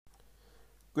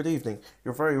Good evening.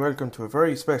 You're very welcome to a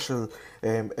very special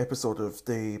episode of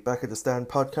the Back of the Stand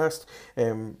podcast.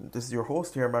 This is your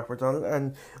host here, Mark McDonald,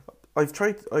 and I'm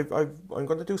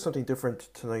going to do something different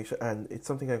tonight, and it's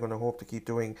something I'm going to hope to keep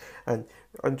doing. And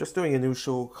I'm just doing a new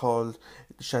show called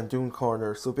Seandun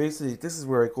Corner. So basically, this is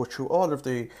where I go through all of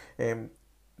the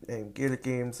Gaelic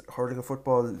games, hurling and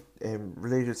football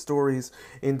related stories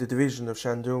in the division of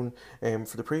Seandún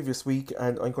for the previous week,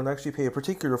 and I'm going to actually pay a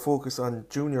particular focus on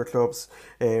junior clubs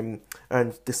and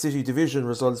the city division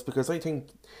results, because I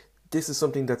think this is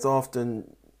something that's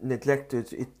often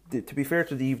neglected. To be fair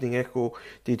to the Evening Echo,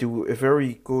 they do a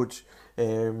very good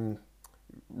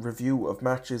review of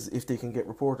matches if they can get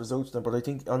reporters out to them. But I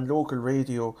think on local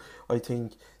radio, I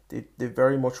think they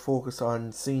very much focus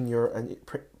on senior and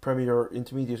premier,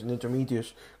 intermediate and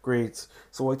intermediate grades.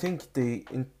 So I think the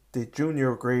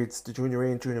junior grades, the junior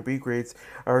A and junior B grades,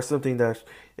 are something that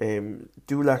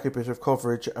do lack a bit of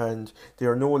coverage, and they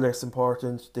are no less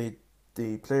important.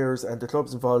 The players and the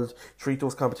clubs involved treat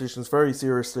those competitions very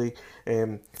seriously.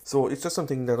 So it's just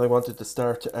something that I wanted to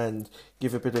start and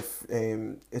give a bit of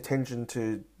attention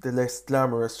to the less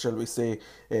glamorous, shall we say,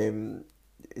 in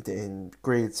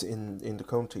grades in the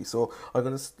county. So I'm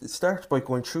going to start by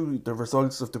going through the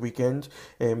results of the weekend.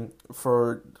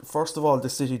 For first of all, the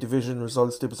city division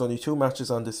results, there was only two matches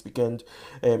on this weekend,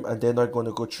 and then I'm going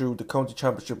to go through the county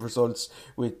championship results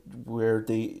with where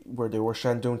there were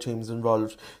Seandún teams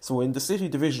involved. So in the city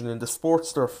division, in the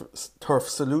Sports Turf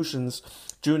Solutions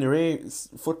Junior A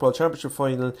football championship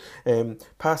final,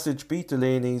 Passage beat the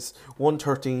Delaney's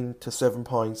 113 to 7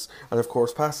 points, and of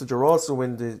course Passage are also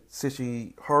in the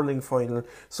city hurling final,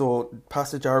 so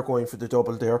Passage are going for the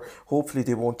double there. Hopefully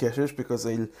they won't get it, because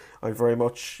I very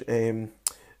much admit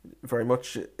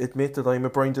that I'm a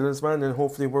Brian Dillons man, and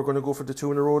hopefully we're going to go for the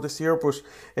two in a row this year. But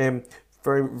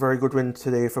very, very good win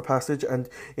today for Passage. And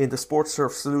in the Sports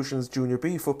Surf Solutions Junior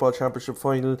B Football Championship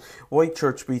final,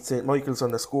 Whitechurch beat St Michael's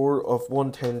on a score of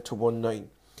 110 to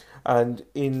 19. And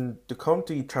in the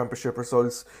county championship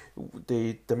results,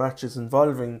 the matches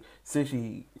involving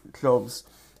city clubs,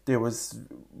 there was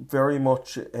very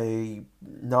much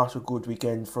not a good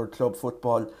weekend for club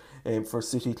football for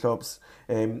city clubs.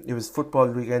 It was football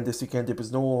weekend this weekend. There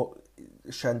was no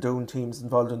Seandún teams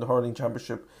involved in the hurling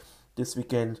championship this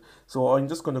weekend. So I'm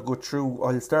just going to go through.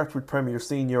 I'll start with Premier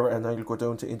Senior and I'll go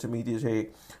down to Intermediate A.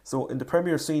 So in the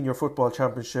Premier Senior Football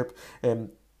Championship,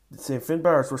 St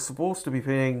Finbarrs were supposed to be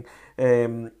playing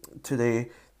today,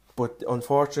 but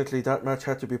unfortunately that match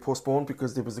had to be postponed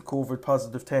because there was a COVID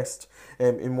positive test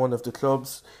in one of the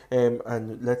clubs, and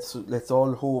let's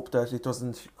all hope that it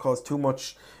doesn't cause too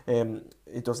much,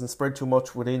 it doesn't spread too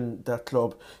much within that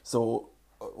club. So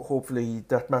hopefully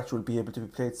that match will be able to be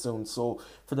played soon. So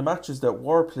for the matches that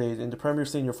were played in the Premier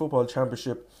Senior Football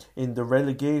Championship, in the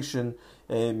relegation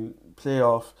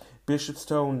playoff,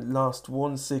 Bishopstown lost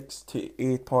 1-6 to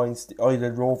 8 points. The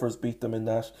Island Rovers beat them in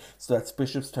that. So that's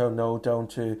Bishopstown now down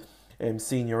to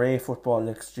Senior A football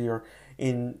next year.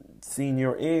 In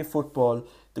Senior A football,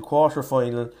 the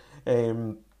quarter-final,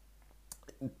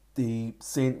 the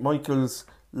St Michael's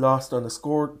lost on a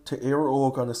score to Éire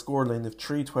Óg on a scoreline of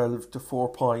 3-12 to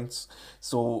 4 points.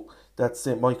 So that's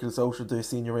St Michael's out of the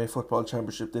Senior A Football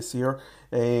Championship this year.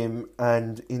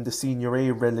 And in the Senior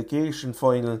A relegation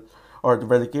final, or the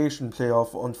relegation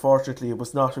playoff, unfortunately it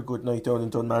was not a good night down in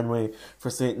Dunmanway for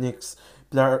St Nick's.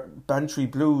 Bantry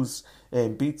Blues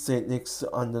beat St Nick's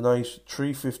on the night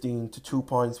 3-15 to 2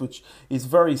 points, which is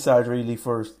very sad really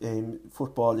for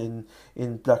football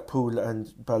in Blackpool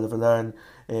and Ballyvolane.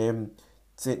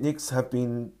 St Nick's have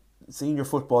been senior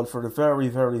football for a very,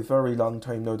 very, very long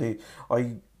time now.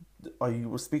 I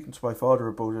was speaking to my father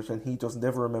about it, and he doesn't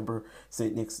ever remember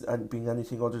St Nick's and being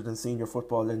anything other than senior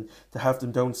football, and to have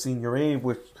them down Senior A,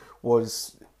 which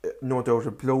was no doubt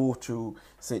a blow to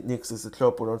St Nick's as a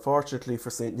club. But unfortunately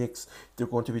for St Nick's, they're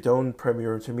going to be down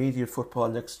Premier Intermediate football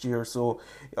next year. So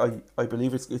I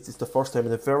believe it's the first time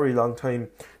in a very long time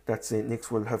that St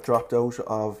Nick's will have dropped out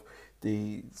of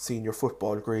the senior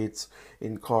football grades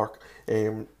in Cork.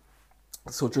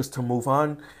 So just to move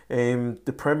on,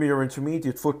 the Premier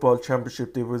Intermediate Football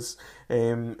Championship, there was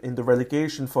in the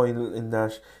relegation final in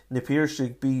that Napier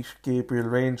beat Gabriel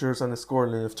Rangers on a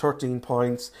scoreline of 13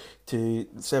 points to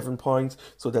 7 points.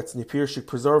 So that's Napier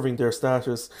preserving their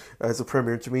status as a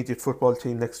Premier Intermediate football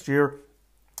team next year.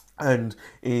 And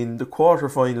in the quarter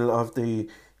final of the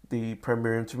the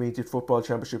Premier Intermediate Football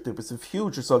Championship. It was a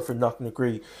huge result for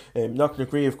Knocknagree.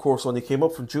 Knocknagree, of course, only came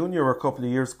up from junior a couple of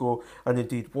years ago and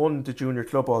indeed won the Junior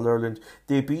Club All-Ireland.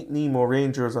 They beat Nemo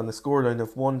Rangers on the scoreline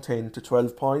of 110 to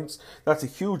 12 points. That's a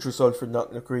huge result for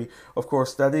Knocknagree. Of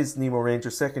course, that is Nemo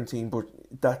Rangers' second team, but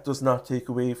that does not take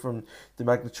away from the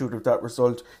magnitude of that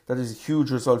result. That is a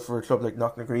huge result for a club like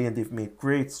Knocknagree, and they've made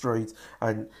great strides,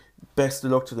 and best of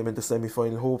luck to them in the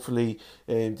semi-final. Hopefully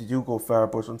they do go far,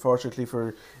 but unfortunately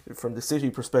from the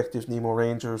city perspective, Nemo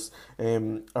Rangers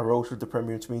are out of the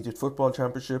Premier Intermediate Football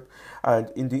Championship. And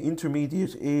in the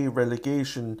Intermediate A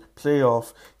relegation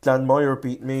playoff, Glanmire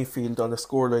beat Mayfield on a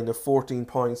scoreline of 14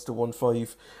 points to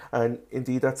 1-5, and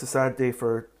indeed that's a sad day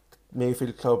for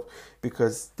Mayfield Club,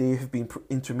 because they have been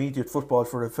intermediate football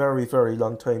for a very, very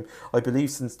long time, I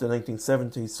believe since the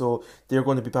 1970s. So they're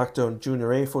going to be back down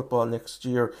Junior A football next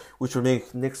year, which will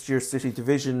make next year's City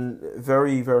Division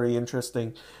very, very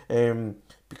interesting,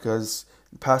 because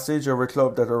Passage are a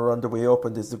club that are on the way up,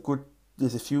 and there's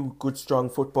a few good strong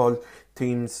football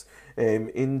teams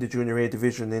in the Junior A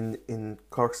division in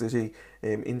Cork City,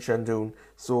 in Seandún.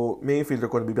 So Mayfield are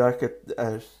going to be back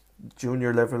at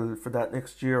junior level for that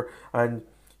next year, and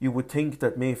you would think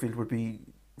that Mayfield would be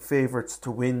favourites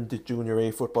to win the Junior A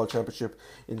Football Championship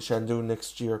in Seandún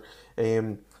next year.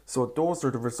 So those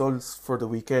are the results for the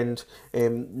weekend.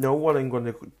 Now what I'm going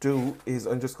to do is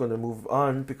I'm just going to move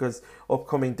on, because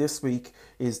upcoming this week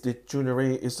is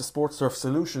the Sports Surf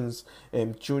Solutions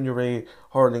Junior A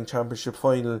Hurling Championship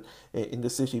final in the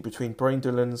city between Brian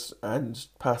Dillons and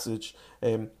Passage.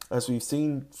 As we've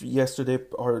seen yesterday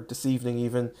or this evening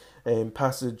even,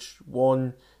 Passage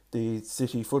won the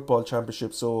City Football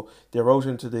Championship, so they're out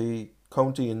into the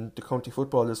county and the county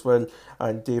football as well,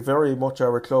 and they very much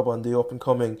are a club on the up and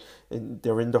coming, and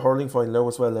they're in the hurling final now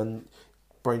as well. And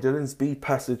Brian Dillons beat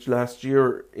Passage last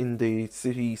year in the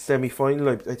city semi-final,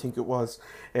 I think it was,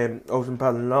 out in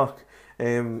Ballinlough.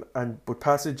 But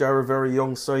Passage are a very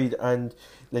young side, and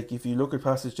like if you look at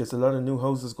Passage, there's a lot of new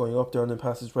houses going up down in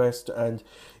Passage West, and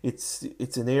it's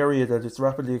an area that is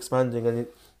rapidly expanding, and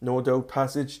no doubt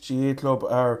Passage GAA club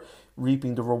are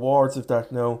reaping the rewards of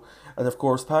that now. And of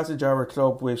course Passage are a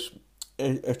club with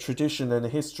a tradition and a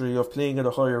history of playing at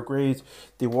a higher grade.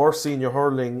 They were senior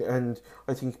hurling, and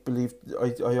I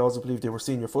also believe they were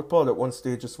senior football at one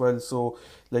stage as well. So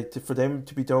for them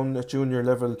to be down at junior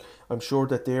level, I'm sure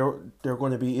that they're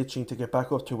going to be itching to get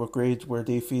back up to a grade where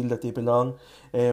they feel that they belong.